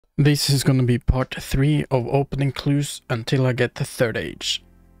This is gonna be part 3 of opening clues until I get the 3rd age.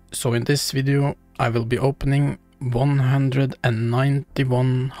 So in this video I will be opening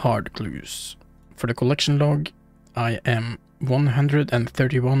 191 hard clues. For the collection log I am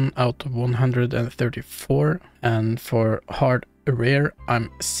 131 out of 134, and for hard rare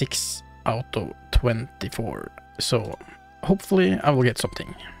I'm 6 out of 24. So hopefully I will get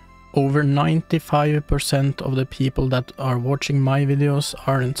something. Over 95% of the people that are watching my videos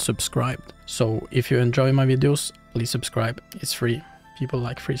aren't subscribed. So if you enjoy my videos, please subscribe. It's free. People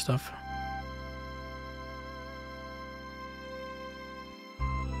like free stuff.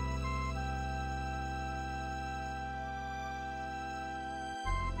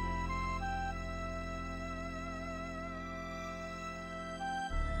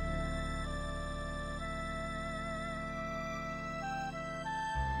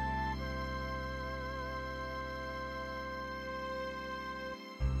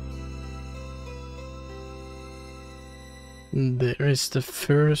 There is the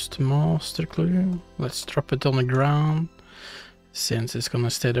first master clue. Let's drop it on the ground, since it's gonna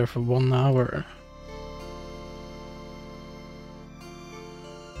stay there for 1 hour.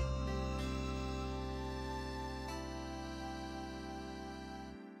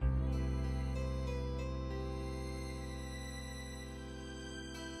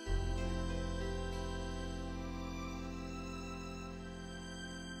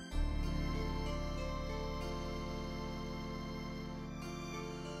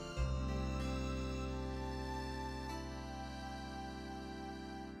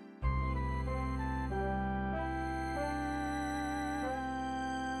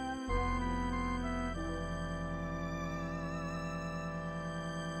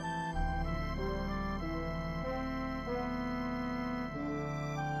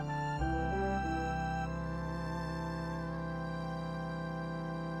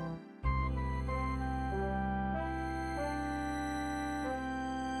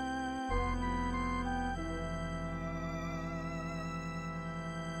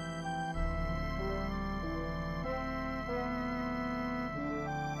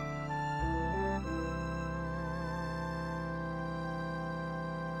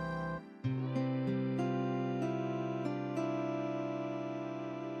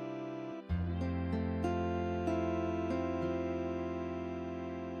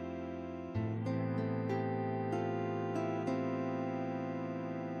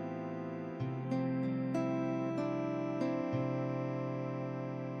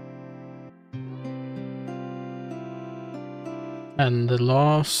 And the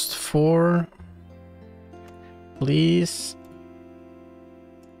last 4, please.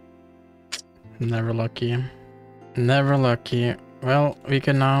 Never lucky. Never lucky. Well, we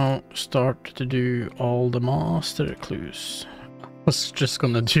can now start to do all the master clues. I was just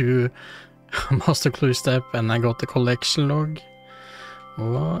gonna do a master clue step and I got the collection log.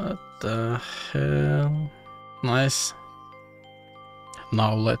 What the hell? Nice.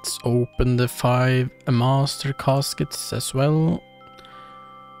 Now let's open the 5 master caskets as well.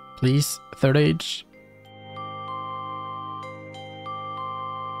 Please, 3rd age.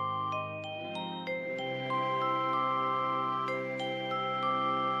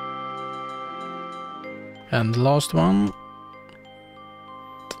 And the last one.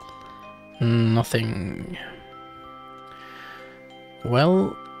 Nothing.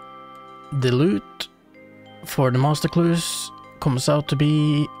 Well, the loot for the master clues comes out to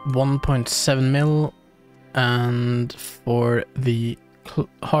be 1.7 mil, and for the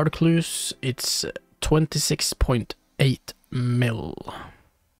hard clues it's 26.8 mil.